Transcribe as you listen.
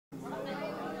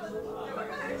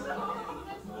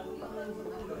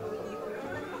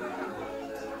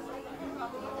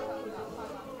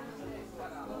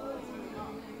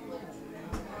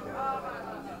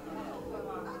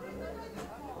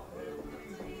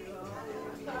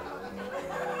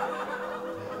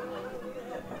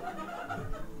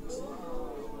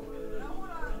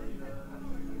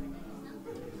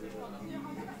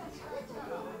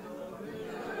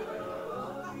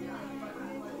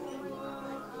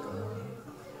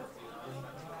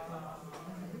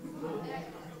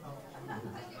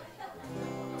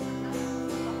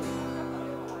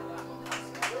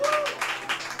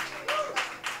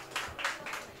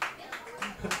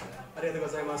ありがとうご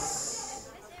ざいま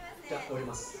す。じゃあ終わり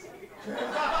ます。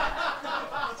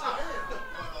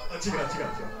あ、違う。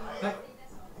はい。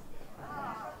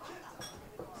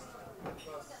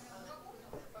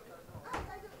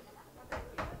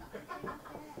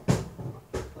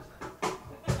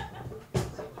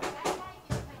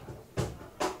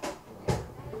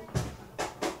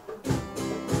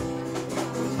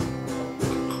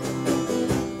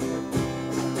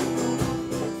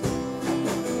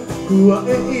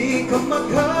Kuai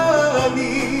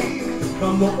kamakani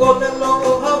kamo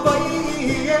olelo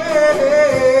Hawaii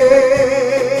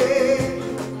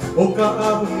oka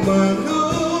manu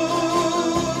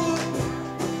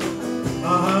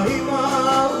ai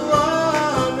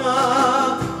mawana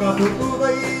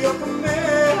kabuai o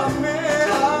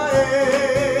kamehameha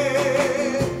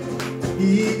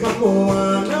I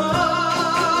kamoana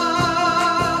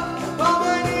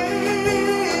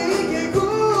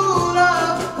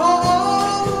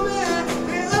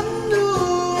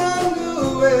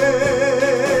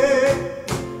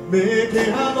Make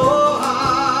aloha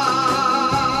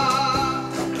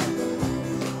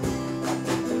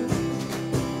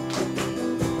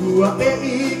Kua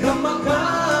e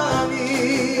kamakani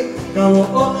Kau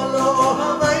olalo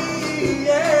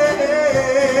Hawaii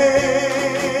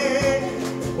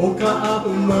Oka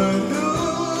manu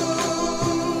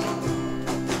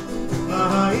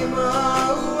Ai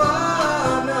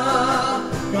mauana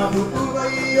Kabu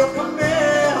uai o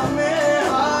kamehameha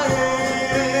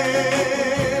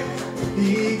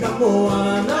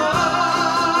Moana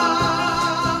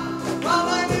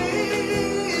Mama ni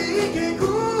ke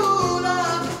kula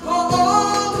o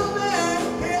ome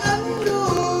ke anu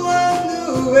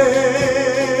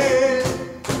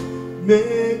me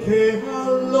ke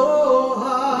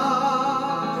aloha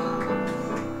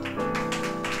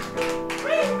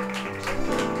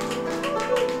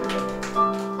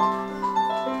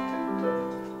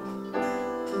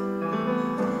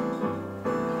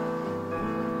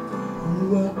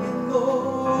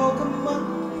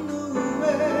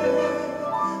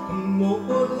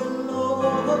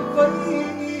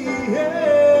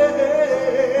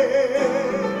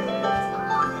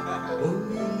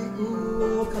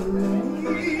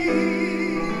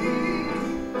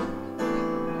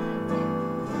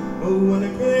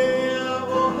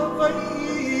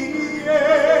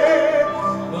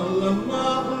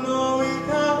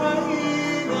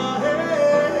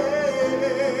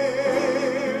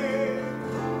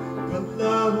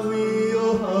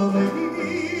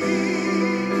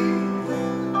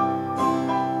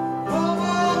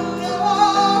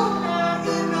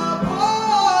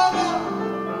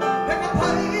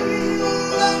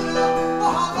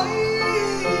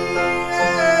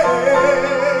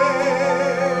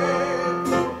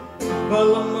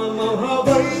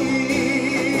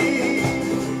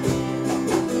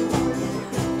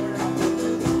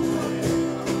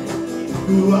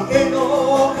Kua e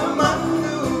no kamanu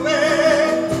e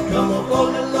Kamo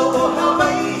olelo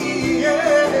Hawaii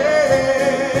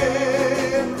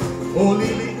O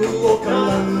lili o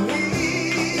kalani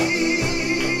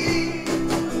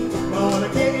Mana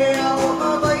ke o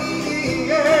Hawaii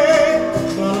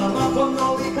Mana pono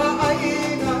I ka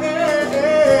aina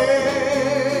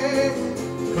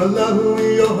Kalahui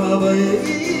o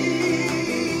Hawaii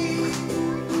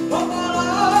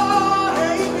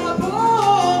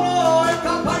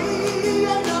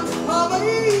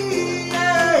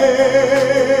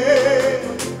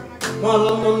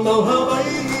Malamamau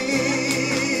Hawaii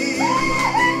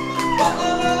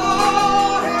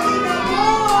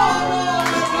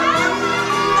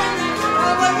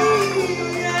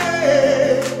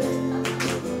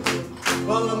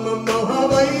Malamamau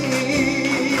Hawaii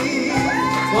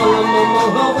Malamamau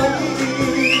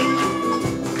Hawaii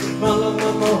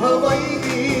Malamamau Hawaii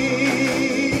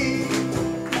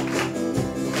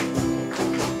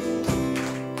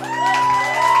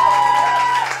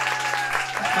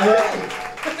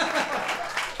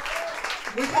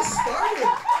We just started.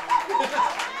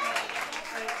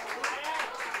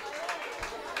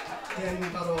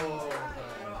 Kentaro.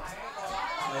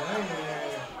 早いね。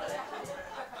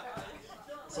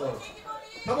そう。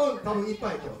多分いっ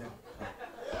ぱい今日ね。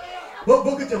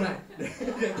僕じゃない。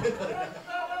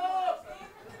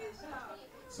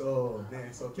そうね、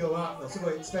そう今日はすご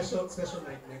いスペシャル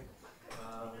ナイトね。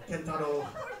Kentaro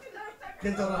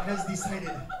has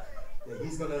decided that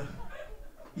he's gonna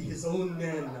be his own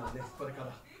man now ね。これか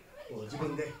ら自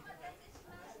分で、ね、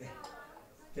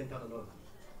ケンタロの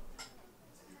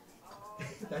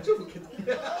大丈夫ケンタロ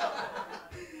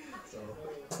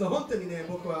そう本当にね、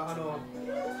僕は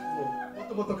も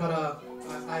ともとから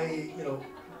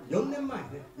4年前ね、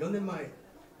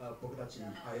僕たち I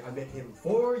met him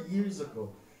 4 years ago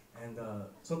and、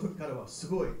その時からはす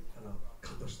ごい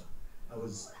感動した。もう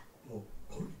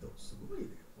この人すごいね、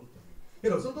本当に。け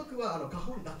どその時は花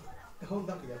本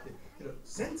だけやってるけど、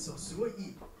センスはすごいいい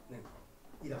ね、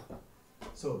いいだった。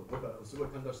そう僕はすごい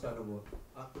感動したのも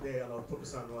後で徳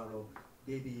さんの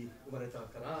ベイビー生まれた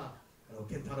から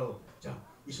ケンタロウじゃあ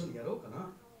一緒にやろうかな、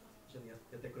一緒にやっ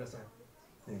てくださ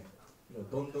い、ね、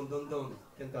どんどん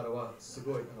ケンタロウはす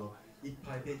ごいいっ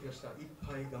ぱい勉強した、いっ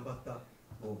ぱい頑張った。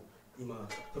もう今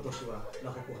年は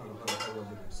ナホコハの花を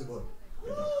すごい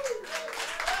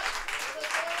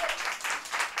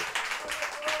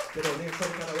けどね、それ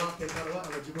からはケンタロウは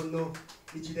自分の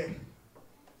道で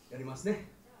やりますね。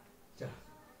じゃあ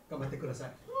頑張ってくださ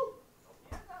い。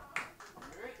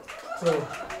So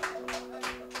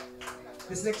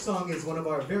this next song is one of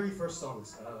our very first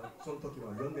songs. その時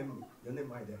は4年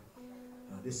前で、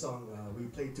this song we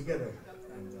played together,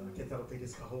 and Kentaro played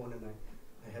his cajon, and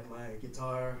I had my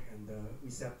guitar, and we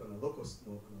sat on a local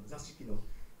zashiki no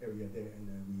area there, and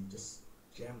we just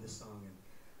jammed this song, and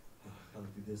I'll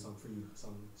do this song for you. The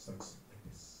song starts like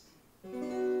this.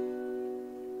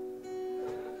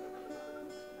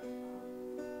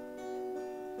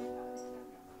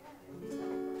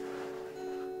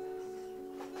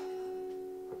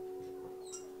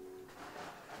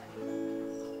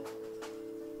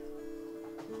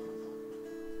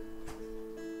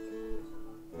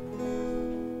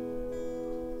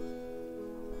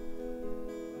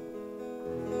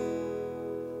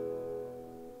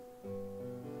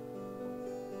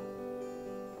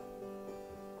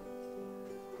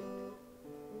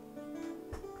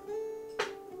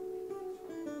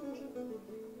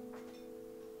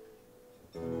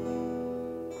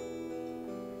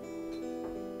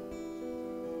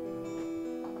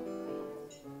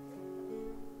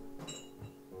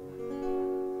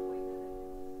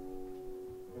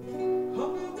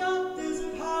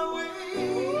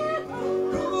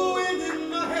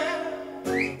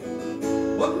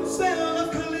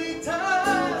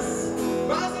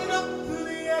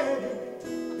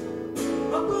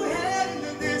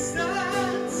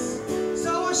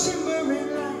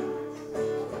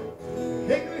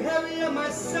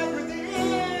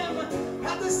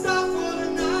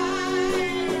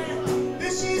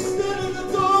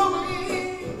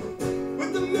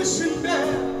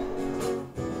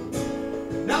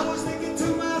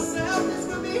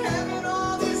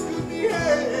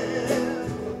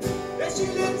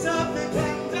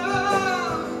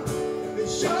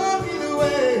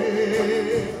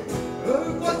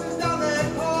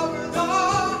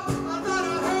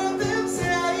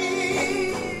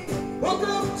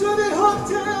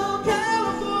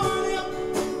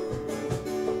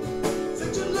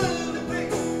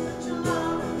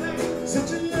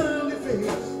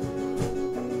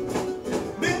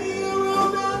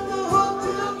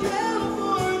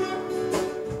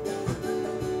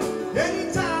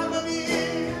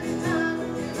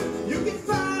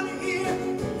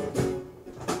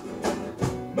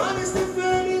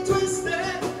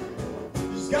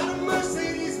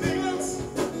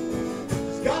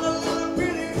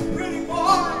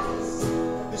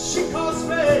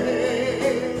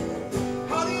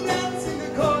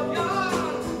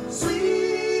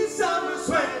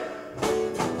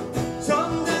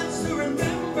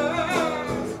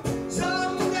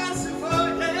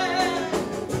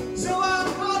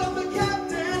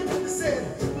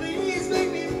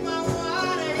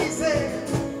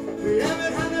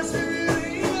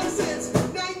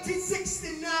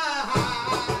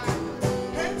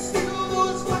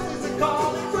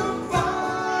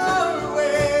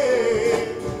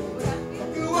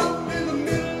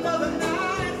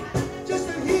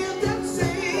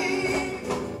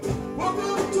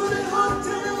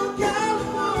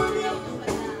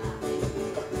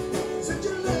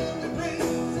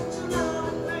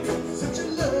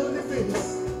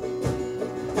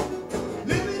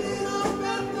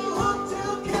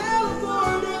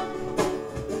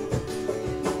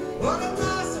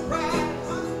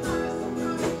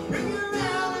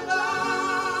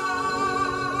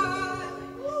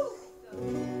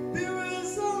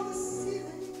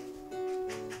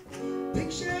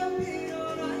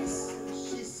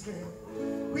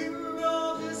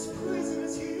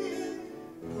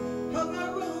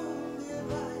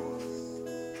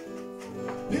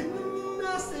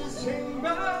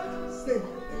 members, they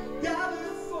gather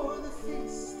for the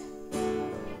feast.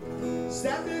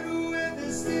 Standing with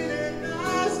the stealing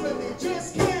eyes, but they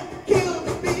just can't kill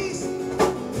the beast.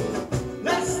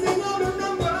 Last thing I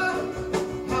remember,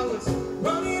 I was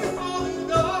running for the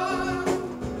door.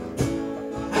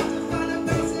 I had to find a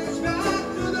passage back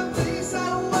to the place I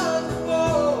was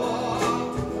before.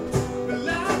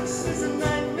 Relax is a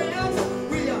nightmare,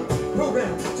 we are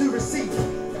programmed to receive.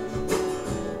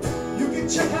 You can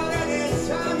check out any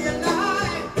time you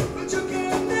like, but you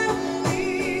can never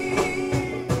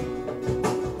leave.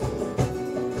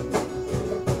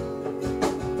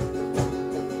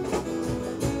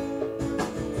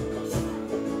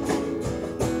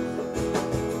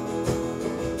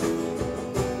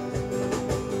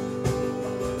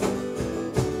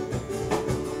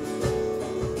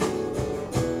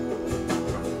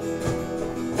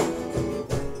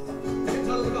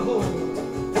 Kentaro home.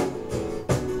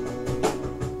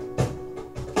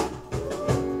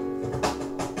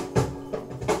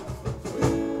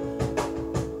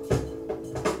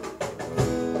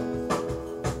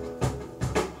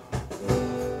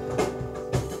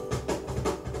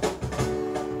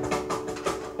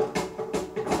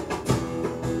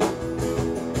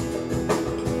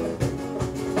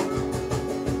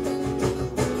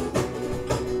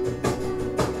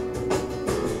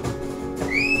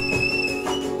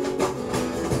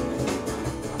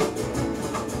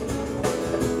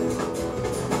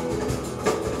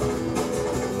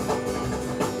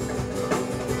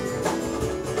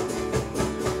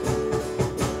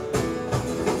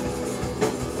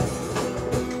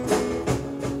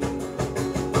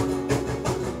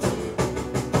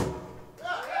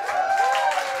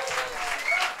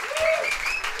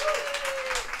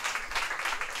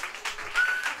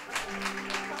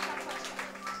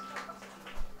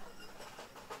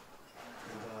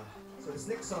 So this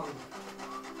next song,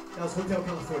 that was Hotel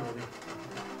California ね。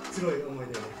すごい思い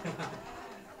出ね。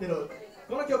けど、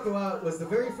この曲は was the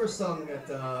very first song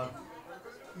that、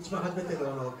一番初めて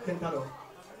のケンタロ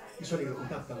一緒に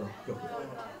歌ったの曲。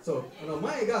そう、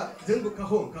前が全部カ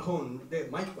ホンで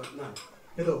マイクはない。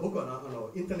けど僕は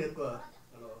インターネットは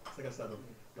探したの。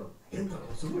ケンタロ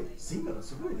すごい、シンガー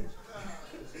すごいね。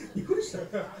びっくりした。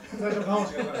最初カホン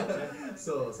しかなかったね。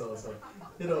そう。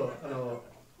けど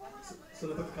そ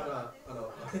の時から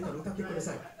ケンタロ歌ってくだ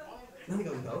さい。何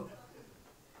が歌う？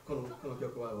この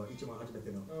曲は一番初めて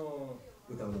の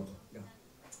歌うのが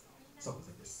サボ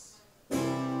さんです。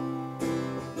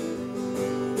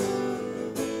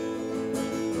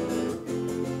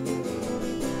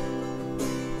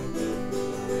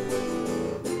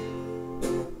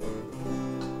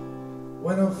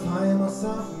When I find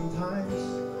myself in times,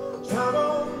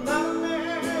 trouble,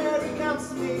 nightmare comes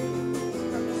to me.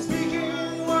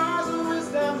 Speaking words of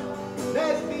wisdom,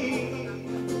 let it be.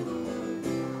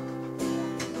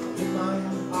 In my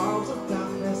arms of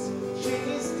darkness, she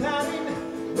is standing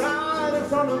right in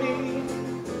front of me.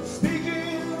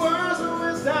 Speaking words of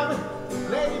wisdom,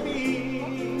 let it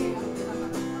be.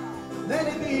 Let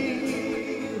it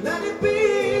be, let it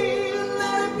be,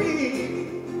 let it be,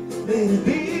 let it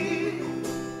be.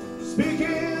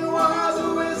 Speaking words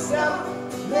of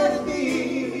wisdom, let it be.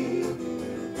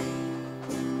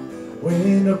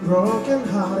 When the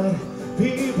broken-hearted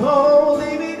people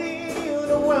living in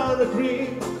the world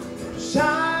agree,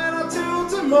 shine until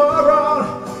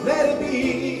tomorrow, let it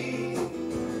be.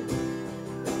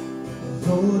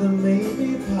 Though they may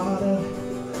be parted,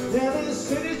 there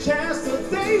is any chance that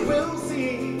they will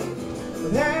see.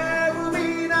 There will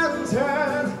be none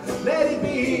turn, let it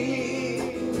be.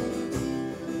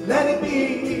 Let it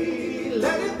be,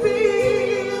 let it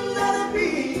be, let it be,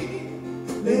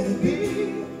 let it be.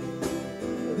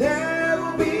 There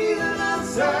will be an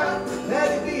answer,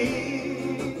 let it be.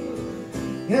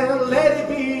 And let it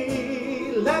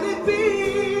be, let it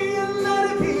be,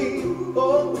 let it be.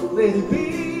 Oh, let it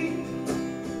be.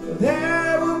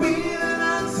 There will be an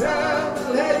answer,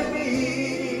 let it be.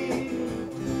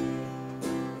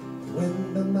 When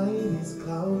the night is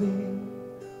cloudy,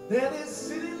 there is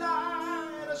city light.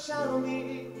 Shine on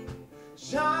me,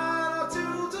 shine out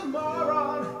to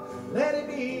tomorrow, let it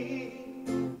be.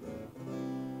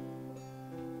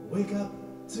 Wake up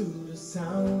to the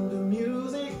sound of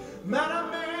music, Mother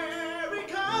Mary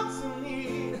comes to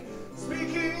me,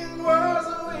 speaking words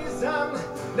of wisdom,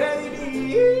 let it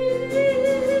be.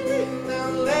 Now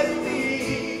let it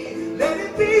be, let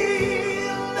it be,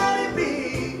 let it be,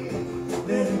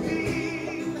 let it be.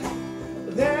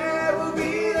 There will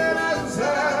be an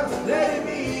answer, let it be.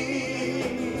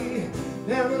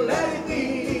 And let it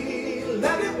be,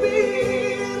 let it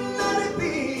be, let it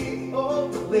be, oh,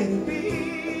 let it be.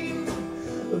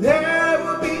 There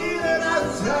will be an answer.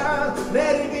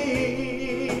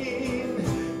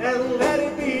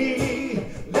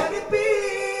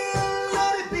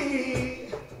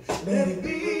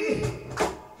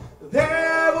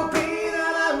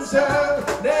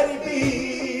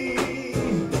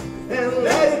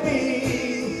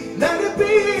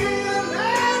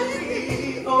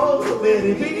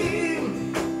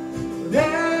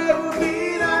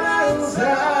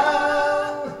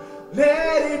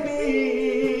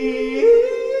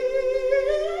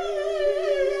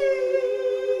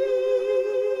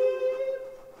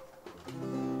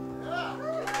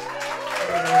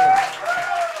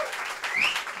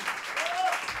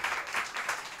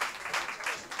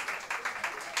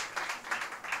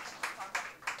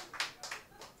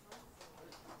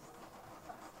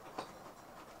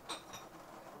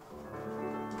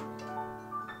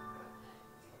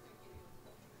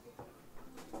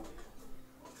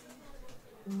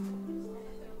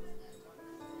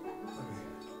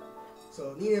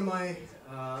 そう、2年前、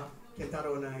ケンタ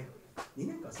ロウない、2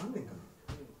年か3年かな、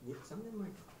3年前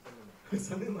か。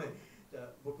3年前、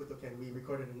僕とケン、we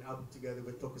recorded an album together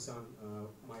with Toku-san,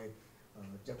 my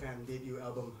Japan debut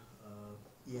album,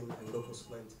 Ian and Local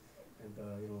Splint. And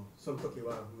you know, その時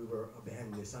は we were a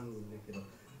band で3人だけど、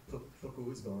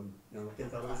Toku is gone, now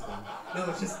Kentaro is gone, now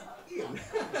it's just Ian.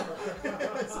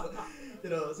 So, you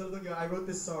know, その時は I wrote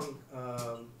this song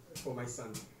for my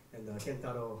son, and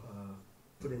Kentaro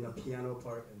put in a piano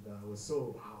part, and I was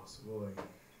so, wow, すごい、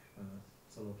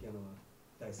そのピアノは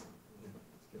大好き、ね、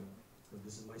So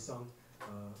this is my song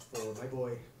for my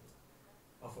boy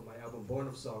off of my album Born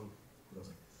of Song. It goes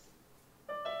like this.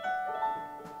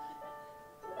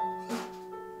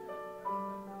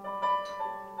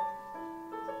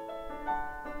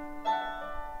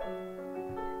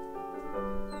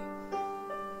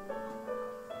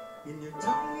 In your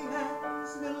tiny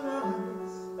hands there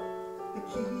lies the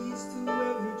keys to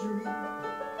every dream.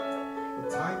 The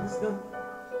time is done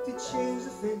to change the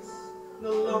face,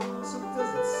 no longer so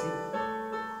does it seem.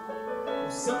 Oh,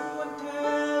 son, what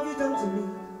have you done to me?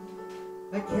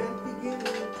 I can't begin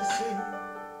to say.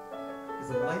 'Cause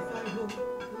the life I hope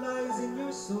lies in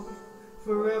your soul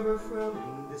forever from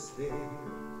this day.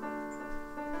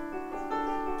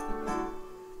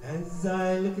 As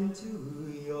I look into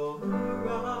your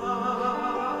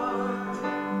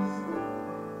eyes,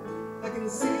 I can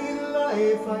see the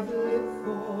life I've lived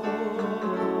for.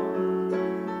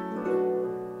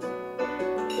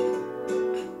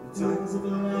 Times of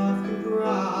laugh and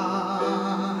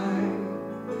cry,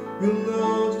 you'll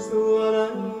know just what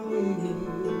I mean.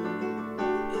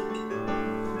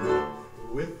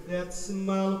 With that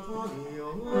smile upon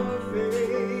your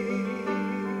face,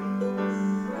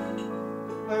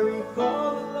 I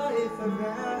recall the life I've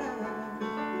had.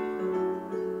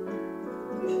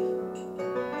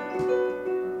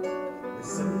 The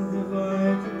sun have I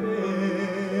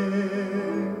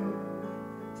prepared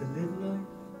to live life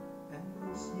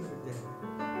as you dare.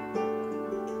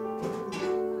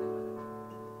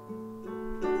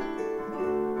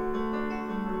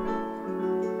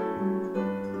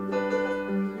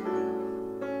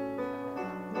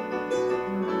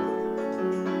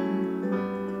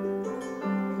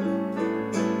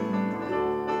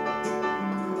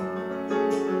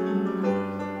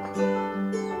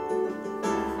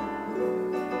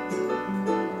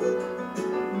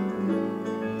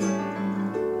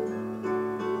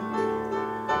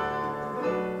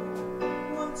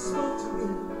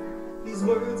 These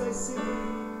words I sing to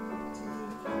you.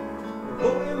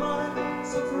 Oh, am I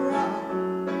so proud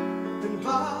and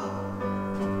how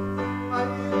I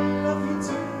love you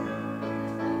too.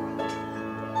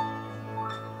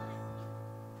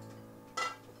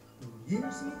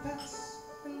 Years may pass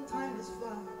and time has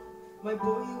fly. My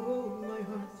boy, you hold my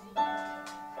heart.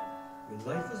 Your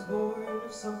life was born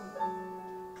of song,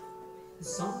 the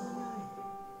song I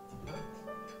depart.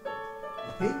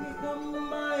 They become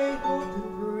my hope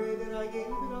and pray that I gave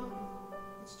it all.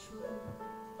 It's true.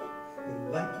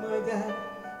 And like my dad,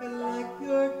 and like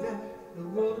your dad, the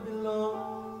world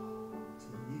belongs to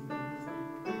you.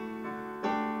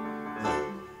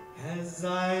 As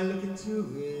I look into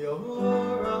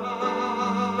your eyes,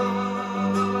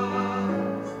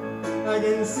 I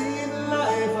can see the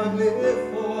life I've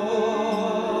lived for.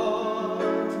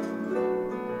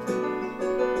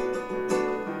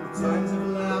 Times of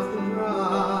laughter.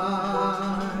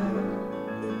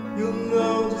 You'll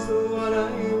know just what I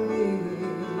mean.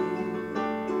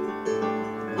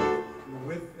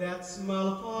 With that smile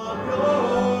upon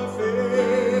your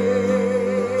face,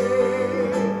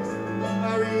 I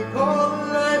recall the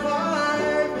life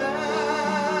I've had.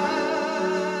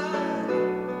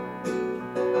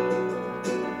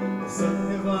 Son,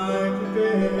 have I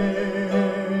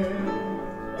prepared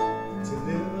to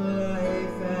live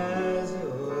life as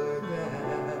your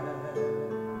dad.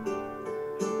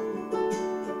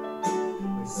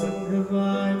 Son, have I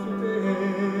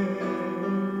prepared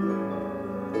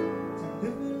to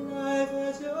live life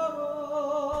as your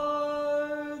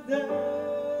dad.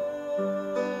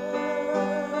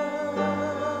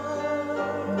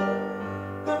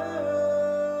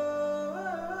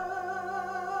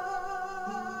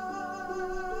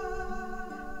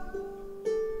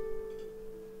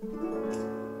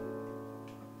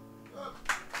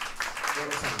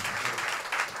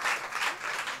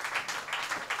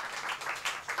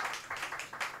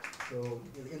 So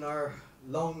in our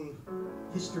long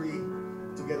history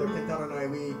together, Kentaro and I,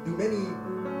 we do many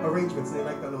arrangements.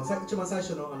 Like 一番最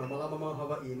初のマガママハ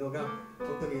ワイのが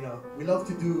本当にwe love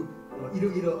to do いろ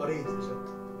いろアレンジでしょ。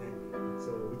ね、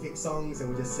So we take songs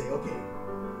and we just say, okay,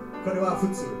 これは普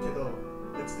通けど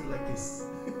let's do like this.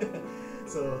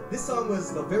 So this song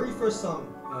was the very first song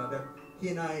that he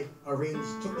and I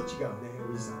arranged. ちょっと違うね。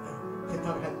We just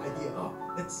Kentaro had an idea. Oh,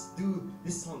 let's do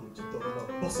this song. ちょっと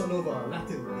bossa nova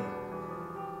Latin ね。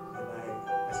And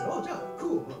I said, oh, じゃあ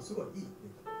cool. すごいいいね。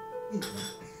いいね。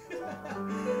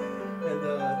And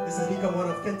this has become one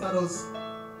of Kentaro's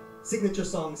signature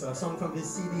songs, a song from his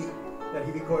CD that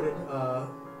he recorded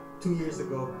 2 years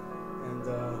ago, and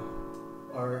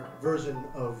our version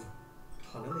of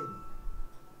Hanalei.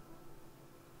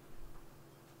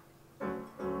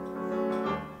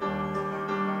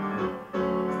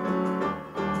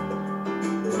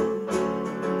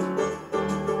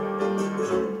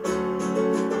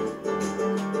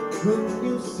 When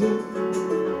you sing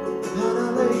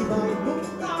Hanalei by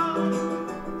moonlight,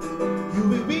 you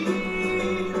will be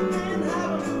in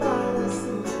heaven by the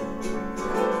sea.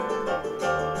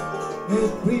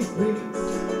 Every breeze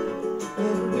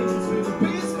will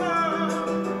whisper,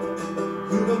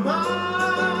 you are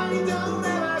mine, don't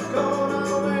ever go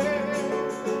away.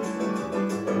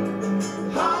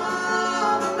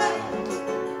 Hanalei,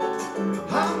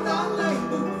 Hanalei,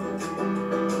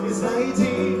 it's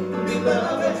 19,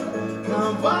 beloved,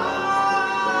 come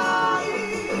by.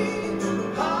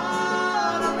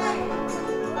 Hanalei,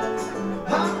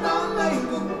 Hanalei,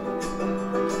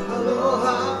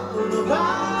 aloha,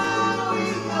 aloha.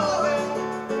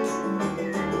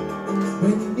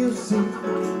 When you sing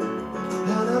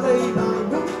Hanalei by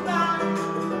moonlight,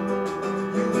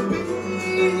 you will be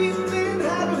in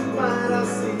heaven by the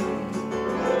sea.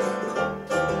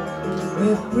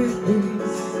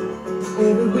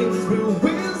 Every wind will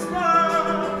whisper,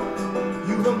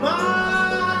 you are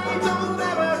mine, don't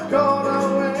ever go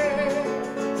away.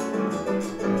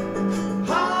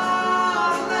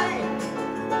 Hanalei,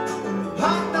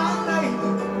 Hanalei,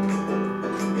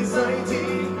 it's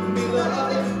 19,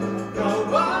 beloved.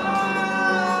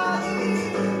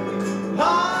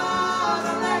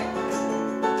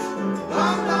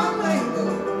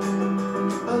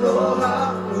 Aloha,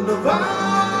 aloha.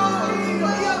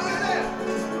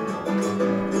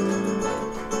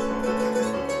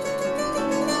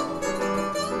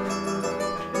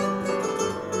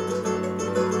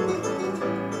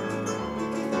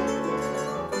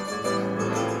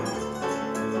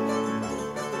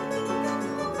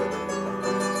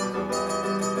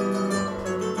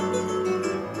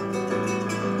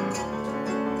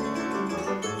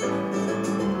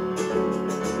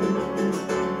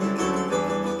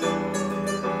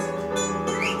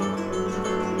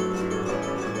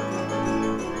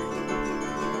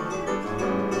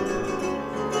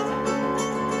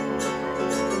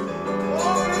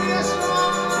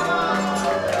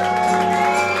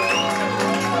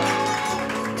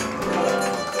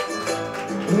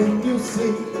 When you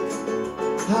sing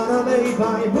Hanalei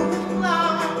by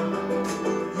moonlight,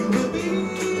 you will be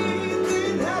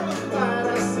in heaven by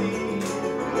the sea.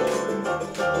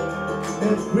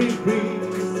 Every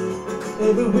breeze,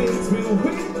 every wind will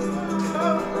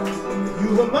whisper,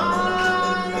 you are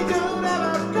mine, don't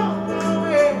ever go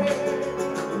away.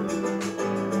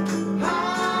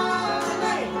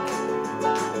 Hanalei,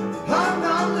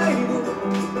 Hanalei,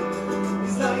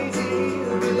 it's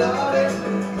 19, beloved,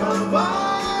 come by.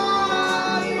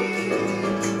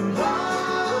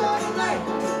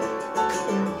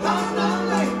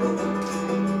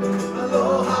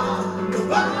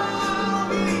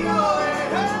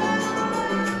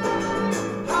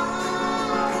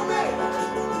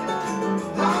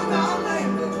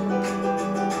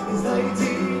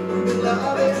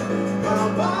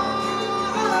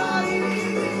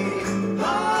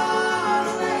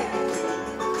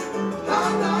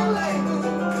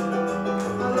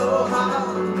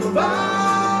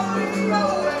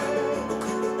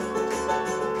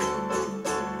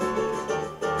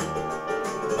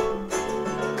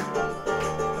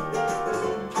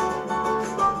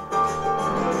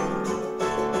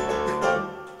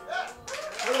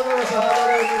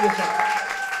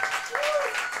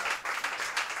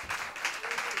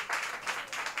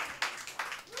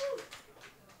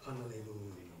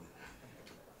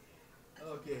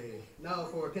 Okay, now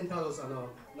for Kentaro's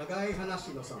長い話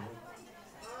のさん。Not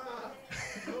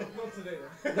today.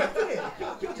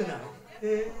 今日じゃない。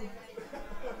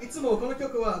いつもこの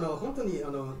曲は本当に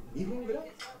2分ぐら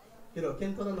い。けどケ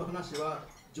ンタロウの話は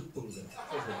10分ぐらい。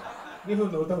2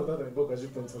分の歌のために僕は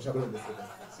10分いつも喋るんですけど。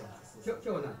今日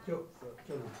はな、今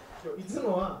日いつ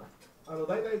もは大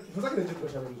体ふざけて10分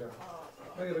喋るじゃん。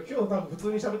だけど今日多分普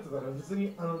通に喋ってたら普通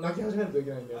に泣き始めるとい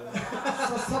けないんだよね。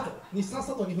さっ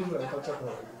さと2分ぐらい経っちゃった方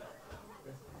がいい。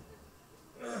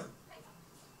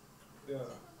では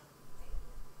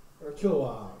今日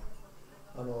は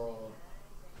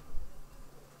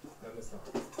何ですか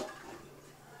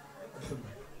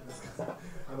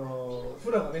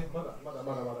フラがね、まだ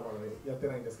やって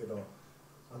ないんですけど、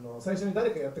最初に誰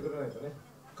かやってくれないとね、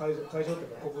会場っていう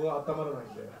か、ここが温まらないん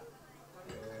で、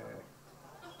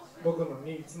僕の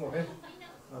にいつもね、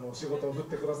仕事を振っ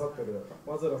てくださってる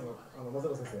松浦先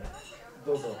生、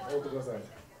どうぞおってください。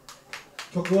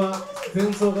曲は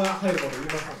前奏が入るまで言い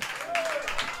ませ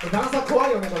ん。ダンサー怖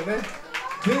いよね、これね。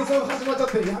前奏が始まっちゃ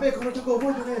って、やべえ、この曲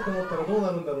覚えてねえと思ったらどう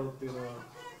なるんだろうっていうのは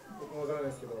僕もわからない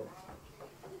ですけど、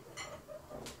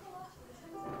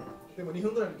でも2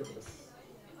分ぐらいの曲です。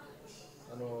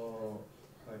はい、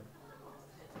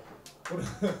これ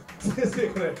先生、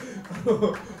これ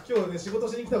今日ね、仕事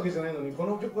しに来たわけじゃないのに、こ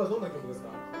の曲はどんな曲ですか？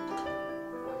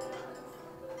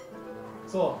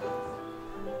そ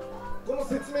う、この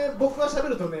説明、僕が喋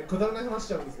るとね、くだらない話し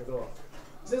ちゃうんですけど、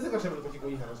先生が喋ると結構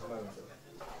いい話になるんですよ。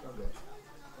なんで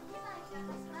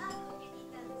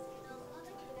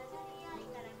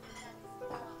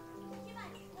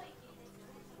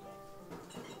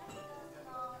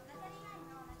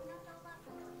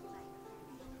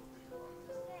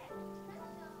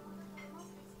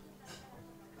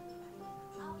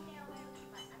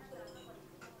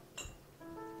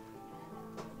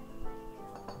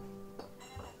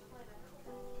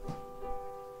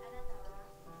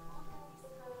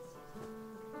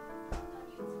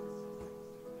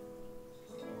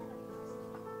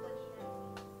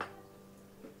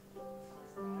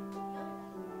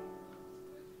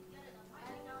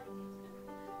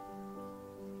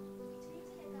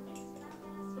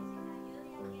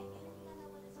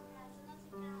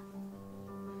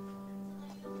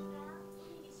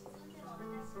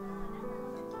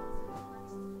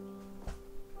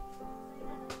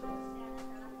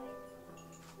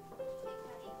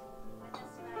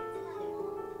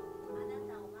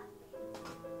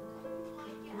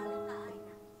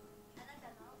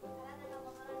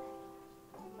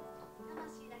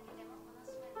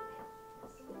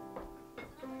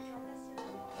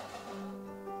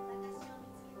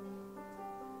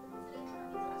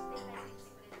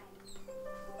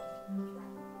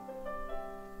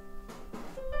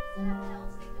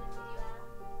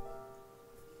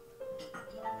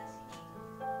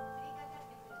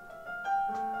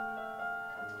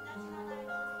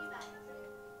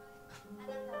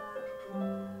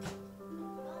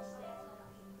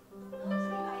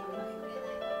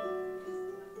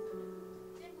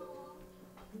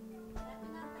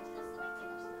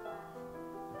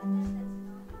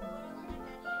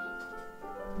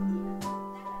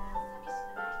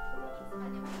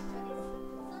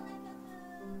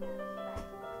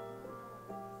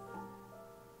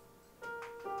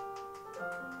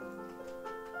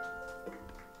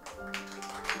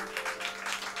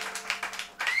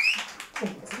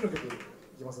次の曲い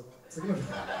きます。次の曲。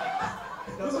終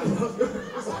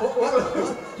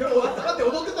わった。だって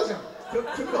踊ってたじゃん。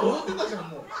曲が踊ってたじゃん、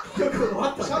もう。曲終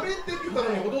わった。喋ってって言ったの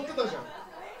に踊ってたじゃん。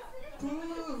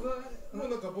もう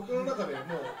なんか僕の中でもう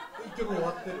一曲終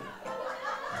わってる。は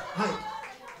い。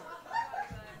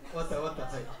終わった。は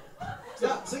い。じ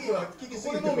ゃあ次はこ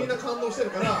れもみんな感動してる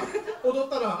から踊っ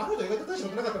たら、あの人意外と大した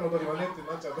ことなかったの踊りはねって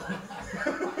なっちゃうと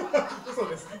嘘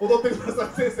です。踊ってくださ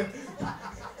い、先生。先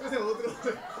生踊ってくださ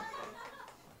い。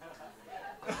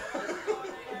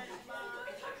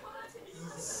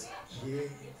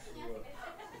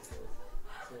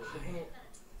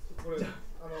これそう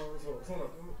なの。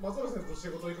松原先生と仕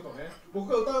事行くとね、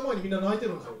僕が歌う前にみんな泣いて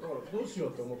るんですよ。だからどうしよう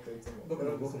って思っていつも。僕も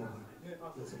ね、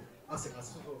汗。そう。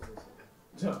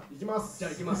じゃあ行きます。は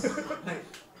い。曲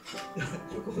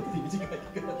も短いから。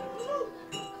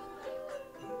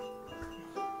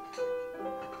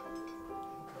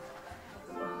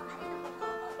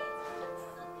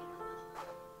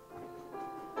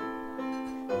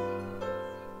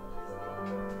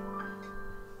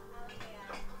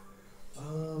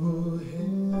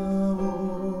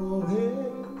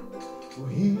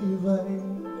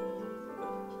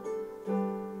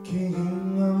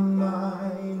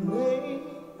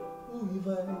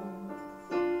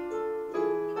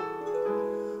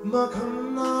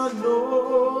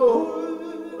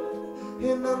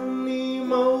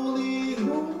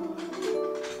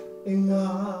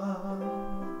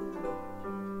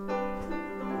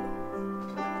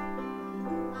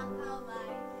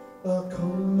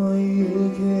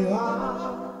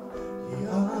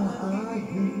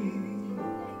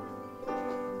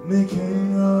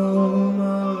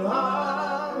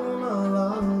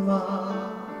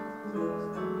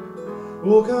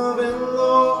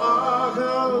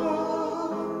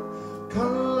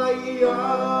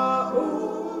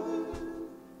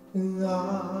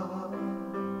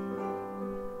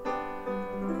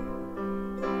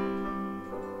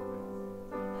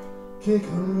que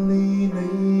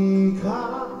caminica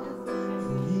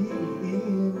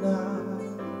fina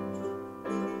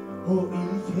o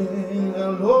ike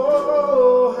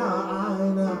aloha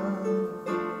aina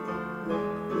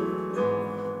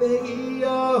e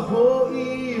ia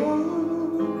hoi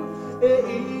e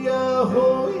ia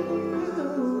hoi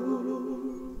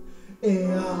e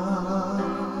a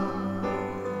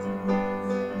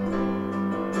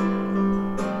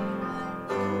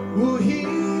uhi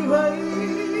vai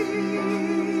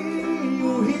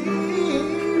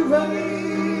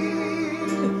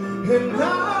he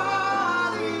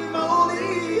nani maoli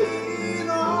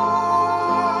no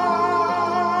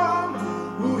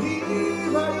uhi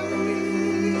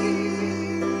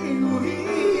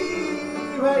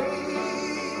vai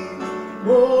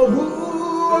mo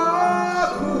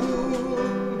huaku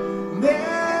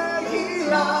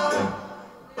negila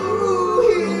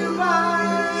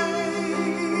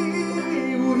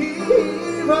uhi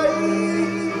vai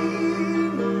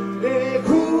e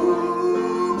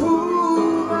kupu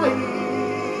mai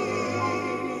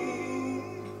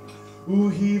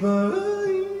uhi vai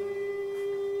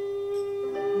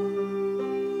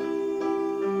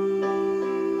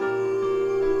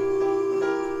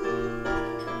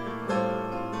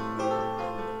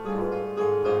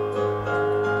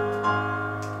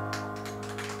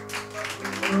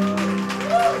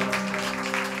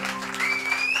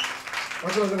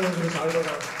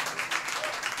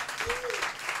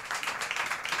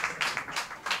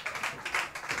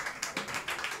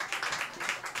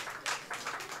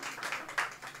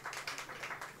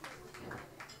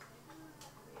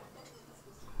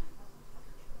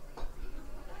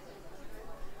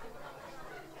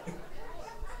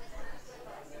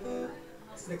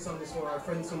This next song is for our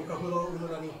friends from Kahuro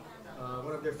Unurani,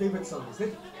 one of their favorite songs.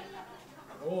 Eh?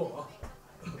 Oh.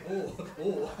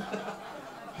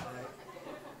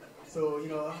 So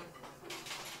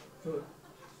so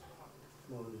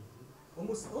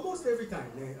almost every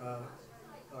time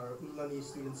our Unurani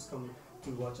students come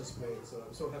to watch us play. So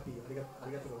I'm so happy. あ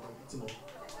りがとうございます。いつも。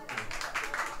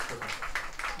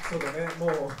そうだね、もう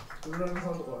ウルラニさ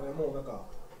んとかはね、もうなんか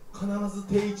必ず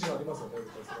定位置がありますよね、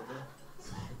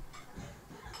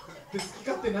で好き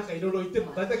勝手なんかいろいろ言ってる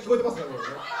の大体聞こえてますからね、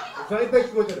大体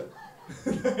聞こえてる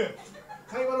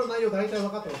会話の内容大体分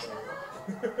かってますから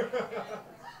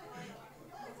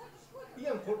い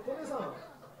や、これさ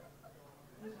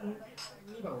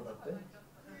2番歌って、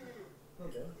なん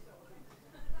で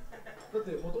だっ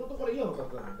てもともとこれイヤの歌っ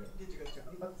てたもんね。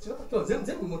違った全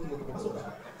部もっとあ、そうだ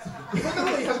そんな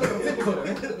こと言い始めたら全部そうだよ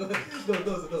ねどう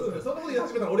ぞそんなこと言い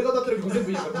始めたら俺が歌ってる曲全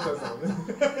部いいから歌ってたもんね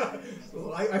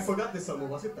I forgot this song も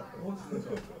う忘れた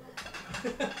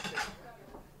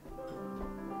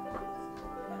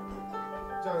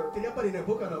じゃあやっぱりね、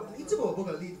いつも僕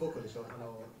はリードボーカルでしょ、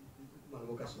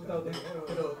昔歌うね。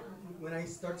けど、when I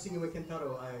start singing with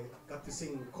Kentaro, I got to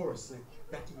sing chorus ね、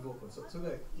バッキングボーカル、それ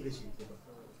が嬉しいっていうか、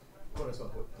コーラスは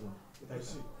歌い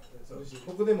しい。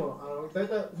僕でも大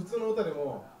体普通の歌で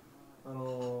も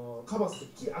カバーする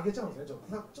とキー上げちゃうんですね、ちょっ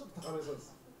と高めそうで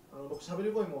す。僕喋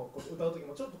り声も歌う時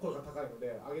もちょっと声が高いの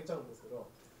で上げちゃうんですけど、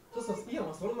そうするといや、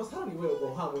それもさらに上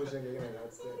をハーモニーしなきゃいけないなっ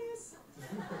つって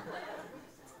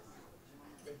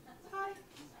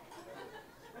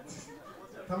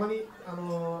たまに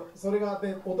それが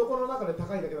で男の中で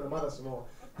高いだけならまだしも、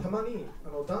たまに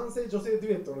男性女性デ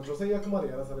ュエットの女性役まで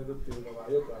やらされるっていうのが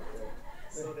よくあって、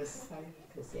そうです。そう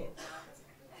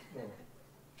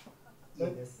もう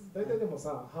大体でも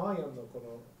さ、ハワイアンのこ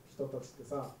の人たちって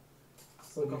さ、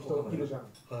そういう人いるじゃん。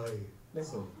はい。ね、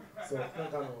そうな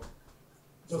んか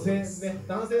女性ね、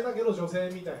男性だけど女性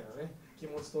みたいなね気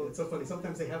持ちと。It's so funny.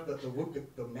 Sometimes they have the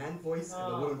man voice and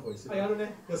the woman voice. やる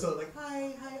ね。So like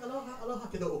hi aloha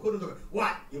けど怒るとか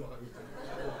what 言わない。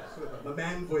The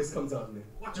man voice comes out ね。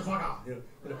What you fucker? No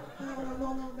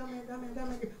ダメ。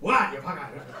What you fucker?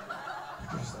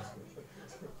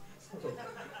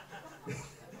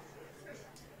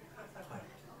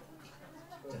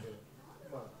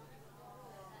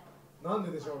 なん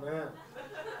ででしょうね、本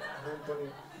当に。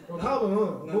多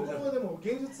分僕もでも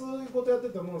芸術ことやって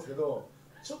て思うんですけど、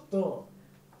ちょっと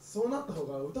そうなった方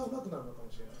が歌うまくなるのか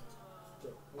もしれないって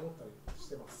思ったりし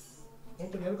てます。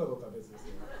本当にやるかどうかは別です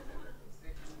けど、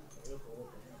よく思っ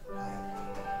てます。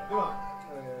では、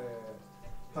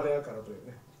晴れやからという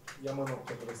ね山の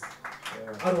曲です。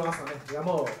ある朝ね、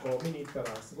山をこう見に行った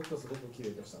らすごく綺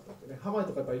麗でしたとってね。ハワイ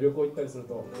とかやっぱり旅行行ったりする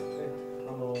と、ね、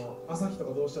朝日と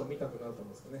かどうしても見たくなると思うん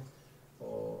ですけどね。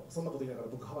そんなこと言いながら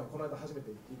僕ハワイこの間初めて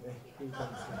行った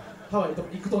んですけど、ハワイとか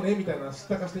行くとねみたいな知っ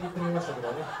たかして言ってみましたけ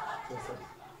どね。そう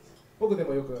僕で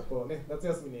もよくこうね、夏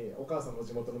休みにお母さんの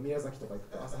地元の宮崎とか行く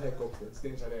と朝早く起きて自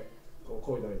転車でこう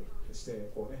漕いだりし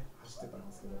てこうね走ってたん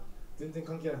ですけど、全然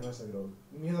関係ない話だけど、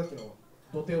宮崎の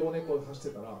土手をねこう走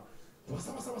ってたらバ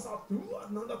サバサバサって、うわ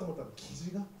なんだと思ったらキ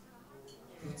ジが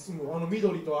普通の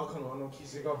緑と赤のキ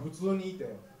ジが普通にい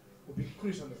て、びっく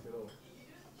りしたんですけど、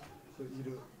い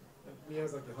る宮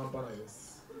崎半端ないで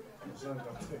す。知らなか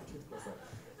ったら言ってください。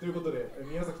ということで、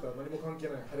宮崎とは何も関係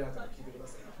ない晴れやかに聞いてくだ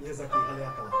さい。宮崎晴れ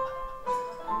やかな。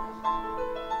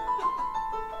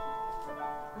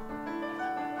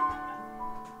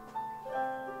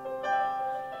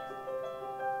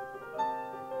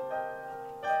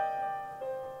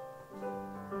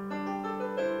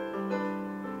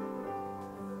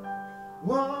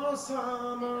One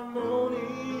summer morning,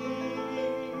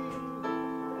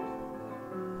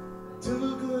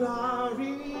 took a ride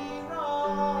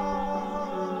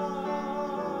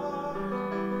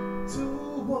to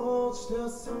watch the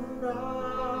sunrise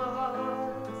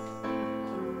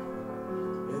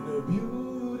in a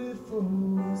beautiful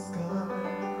sky.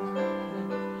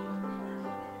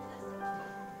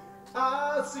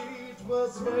 As it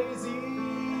was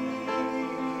rising,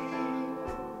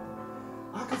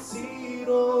 I could see it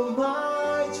on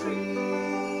my tree,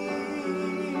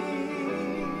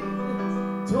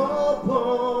 top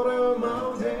of the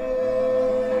mountain.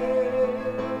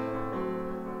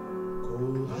 小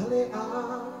晴れあ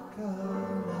か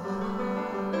な、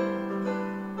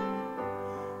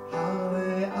晴れ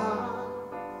あ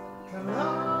かな。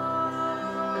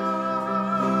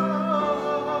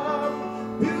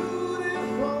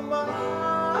Beautiful mountain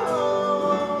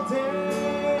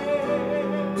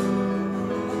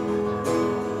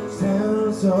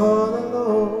stands all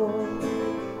alone,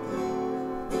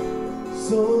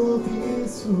 so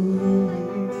peacefully.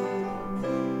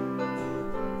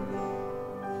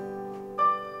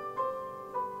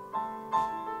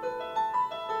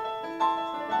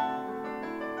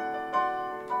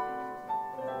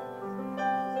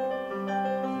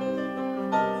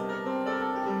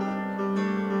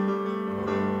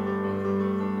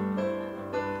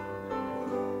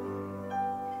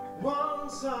 One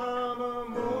summer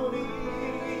morning,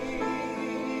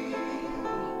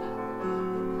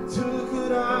 took a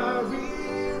ride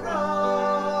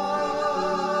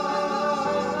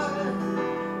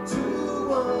to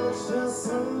watch the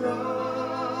sunrise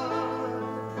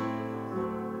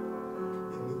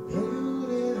in the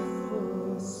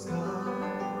beautiful sky.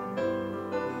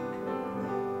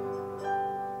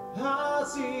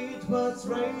 As it was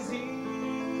rising,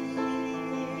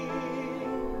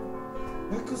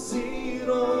 I could see it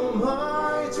on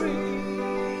my tree,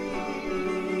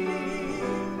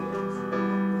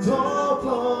 top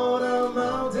of the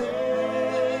mountain.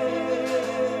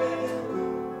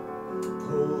 小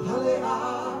晴れあ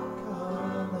か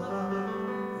な、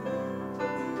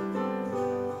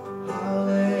晴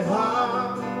れあ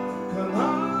かな。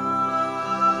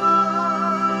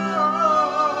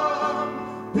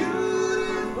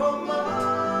Beautiful mountain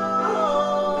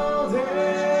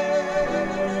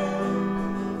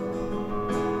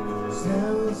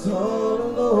stands all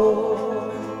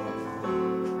alone,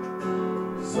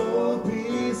 so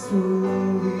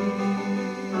peacefully.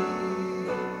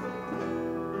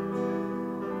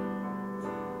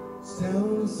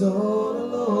 Stands all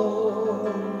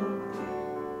alone,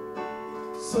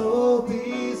 so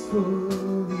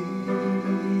peacefully.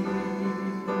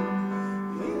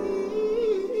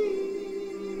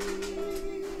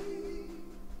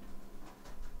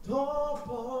 Top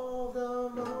of the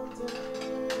mountain,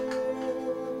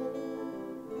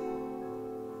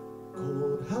 小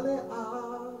晴れあ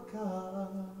か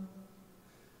な。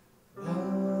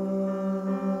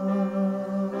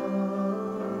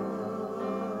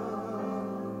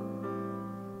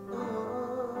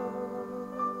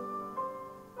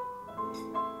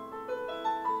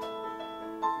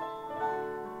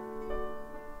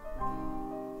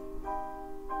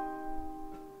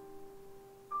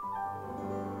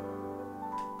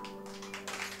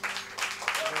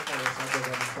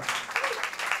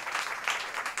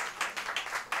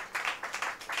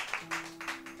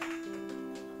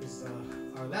This is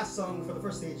our last song for the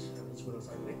first stage.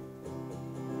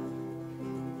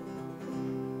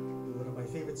 One of my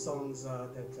favorite songs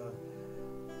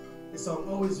this song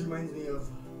always reminds me of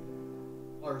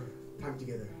our time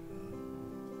together.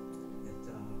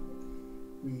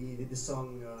 We did this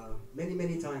song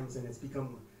many times, and it's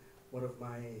become one of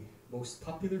my most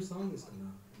popular songs.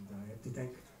 And I have to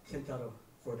thank Kentaro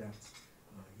for that.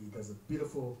 He does a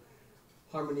beautiful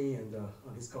harmony, and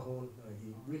on his cajon,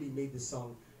 he really made this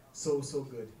song so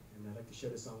good. And I'd like to share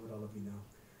this song with all of you now.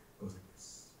 It goes like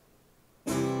this.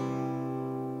 「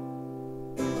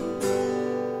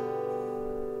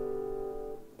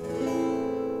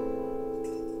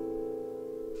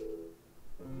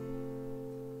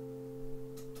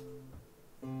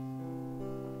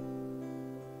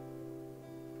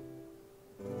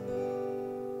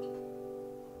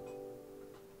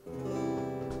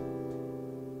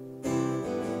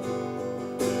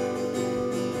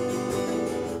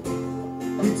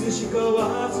つしか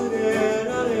忘れ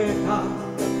られた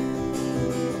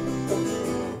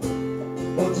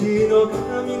おじいの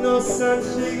髪の三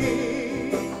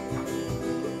振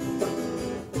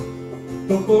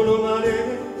ところま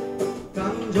で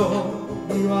誕生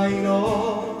祝い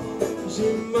の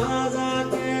島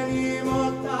酒に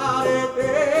もたれて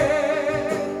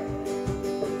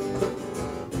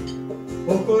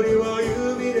誇りを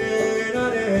指でな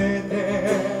でて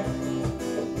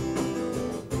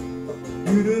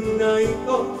緩んだ糸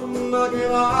まで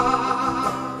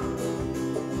は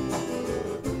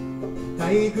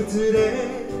退屈で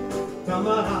た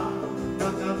まらな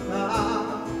かった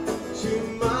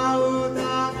島唄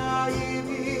が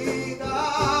響いた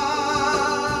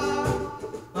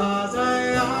鮮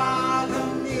やか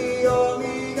によみ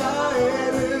がえ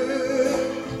る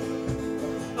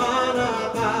あな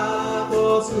たと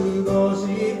過ごし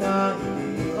た日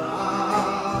は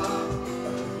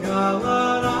柔らか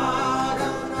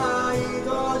な愛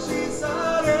しさ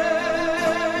で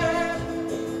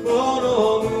この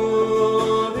胸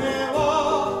を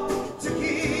突き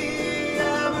破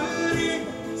り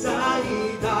咲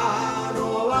いたの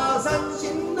は三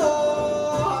振の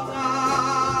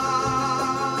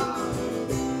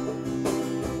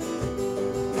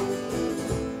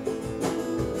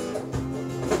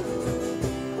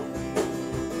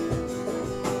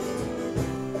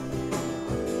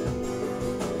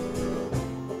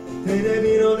テレ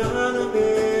ビの斜め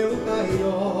向かいの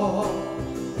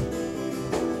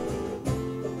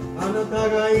あなた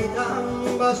がいた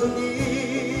場所に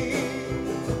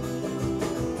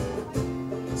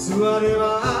座れば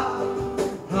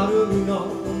春日の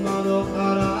窓か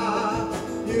ら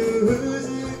夕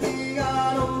月が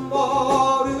昇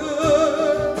る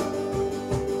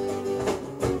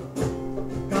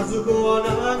家族を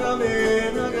眺め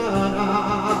ながら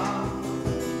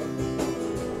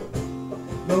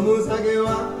飲む酒は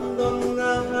どん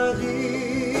な味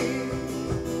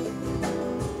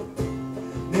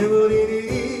眠り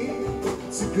に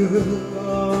つく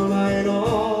前の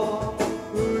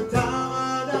歌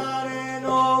は誰の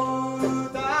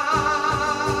歌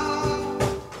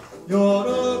喜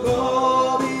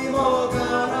びも悲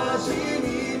しみ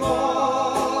も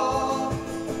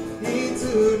いつ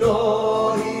の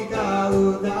日か歌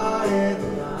える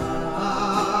なら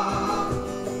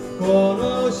この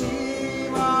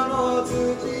島の土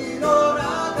の中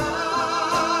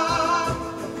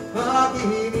秋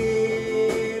に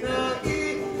ない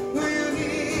冬に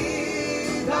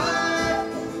耐え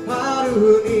春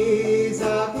に咲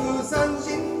く三振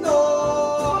の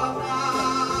花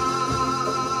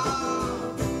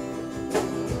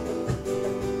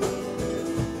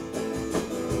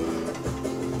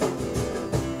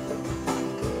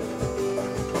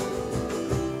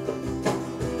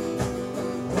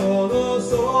この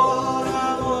空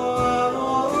もあの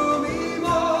海も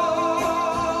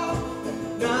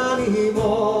何も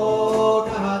語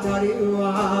りは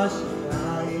しな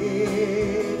い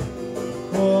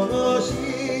この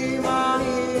島に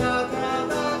暖か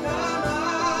な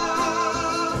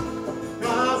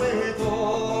風と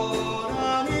波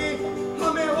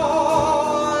雨を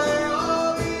呼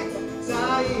び咲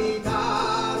いた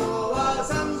のは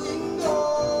三振の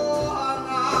花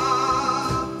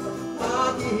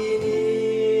秋に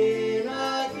泣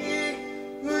き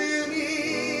冬に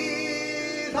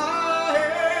耐え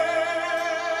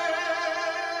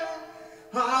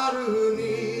春